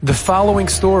The following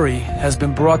story has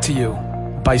been brought to you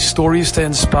by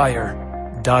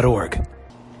StoriesToInspire.org.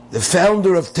 The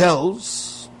founder of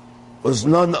Telz was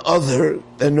none other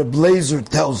than Reb Eliezer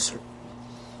Telzer,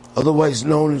 otherwise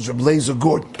known as Reb Eliezer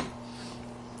Gordon.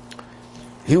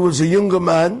 He was a younger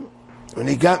man. When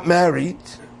he got married,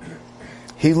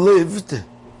 he lived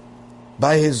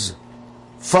by his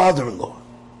father-in-law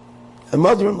and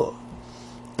mother-in-law,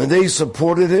 and they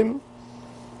supported him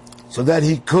so that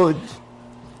he could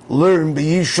learn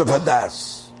B'Yishuv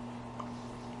Hadas.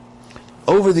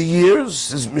 Over the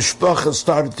years, his mishpacha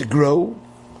started to grow,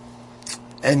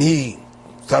 and he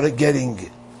started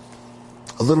getting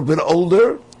a little bit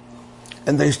older,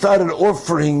 and they started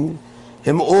offering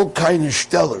him all kind of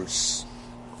stellars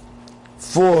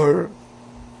for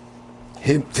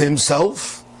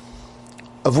himself,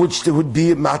 of which there would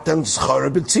be Matan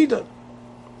Zchara B'Tzida.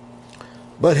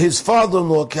 But his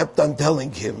father-in-law kept on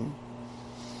telling him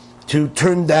to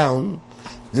turn down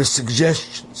the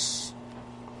suggestions,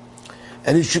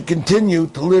 and he should continue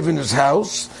to live in his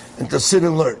house and to sit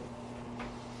and learn.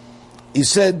 He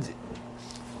said,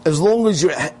 as long as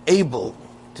you're able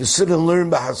to sit and learn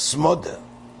B'Hasmoda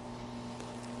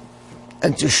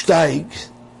and to steig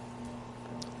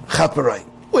Chaparayim,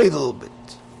 wait a little bit.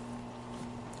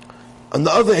 On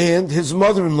the other hand, his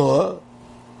mother-in-law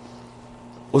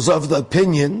was of the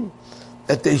opinion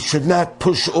that they should not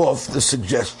push off the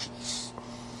suggestions,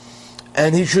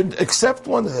 and he should accept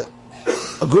one of them,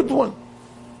 a good one.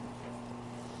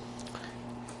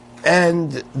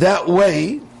 And that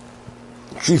way,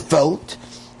 she felt,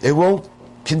 they won't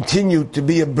continue to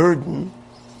be a burden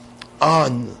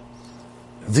on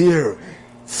their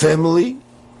family,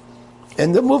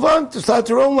 and they'll move on to start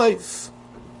their own life.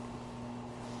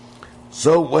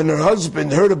 So when her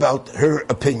husband heard about her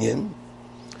opinion,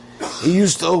 he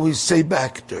used to always say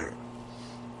back to her,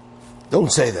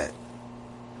 don't say that.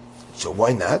 So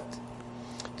why not?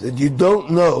 That you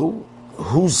don't know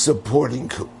who's supporting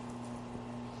who.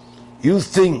 You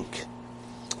think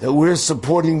that we're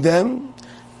supporting them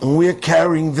and we're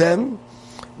carrying them.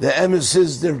 The emes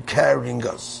is they're carrying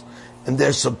us and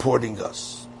they're supporting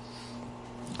us.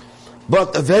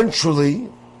 But eventually,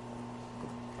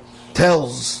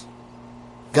 Telz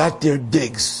got their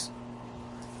digs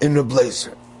in Reb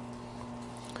Eliezer.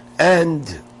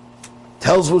 And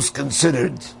Telz was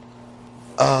considered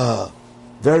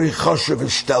very chashuv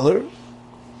stellar,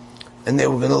 and they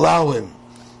were going to allow him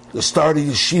to start a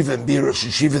yeshiva and be a Rosh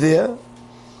Yeshiva there.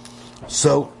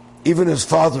 So even his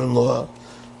father-in-law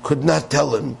could not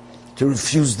tell him to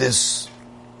refuse this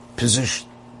position.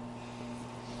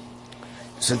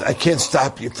 He said, I can't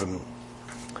stop you from...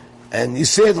 And he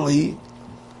sadly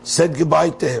said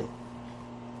goodbye to him.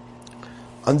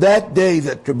 On that day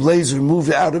that Reb Eliezer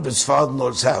moved out of his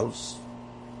father-in-law's house,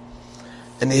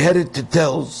 and he headed to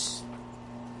Telz,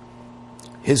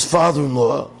 his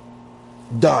father-in-law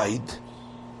died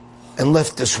and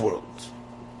left this world.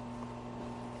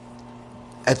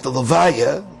 At the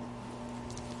Levaya,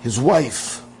 his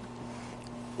wife,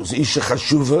 was Isha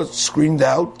Chashuva, screamed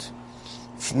out,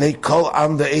 Fnei Kol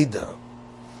Am Ve'eda.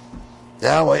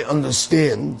 Now I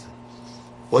understand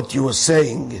what you were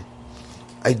saying.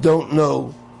 I don't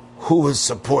know who is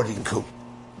supporting who.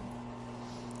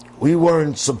 We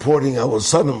weren't supporting our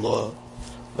son-in-law,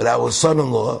 but our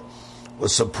son-in-law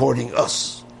was supporting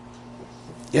us.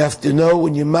 You have to know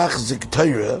when you machzik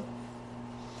Torah,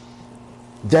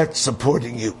 that's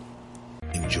supporting you.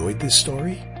 Enjoyed this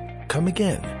story? Come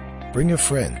again. Bring a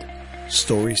friend.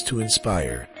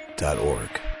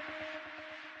 StoriesToInspire.org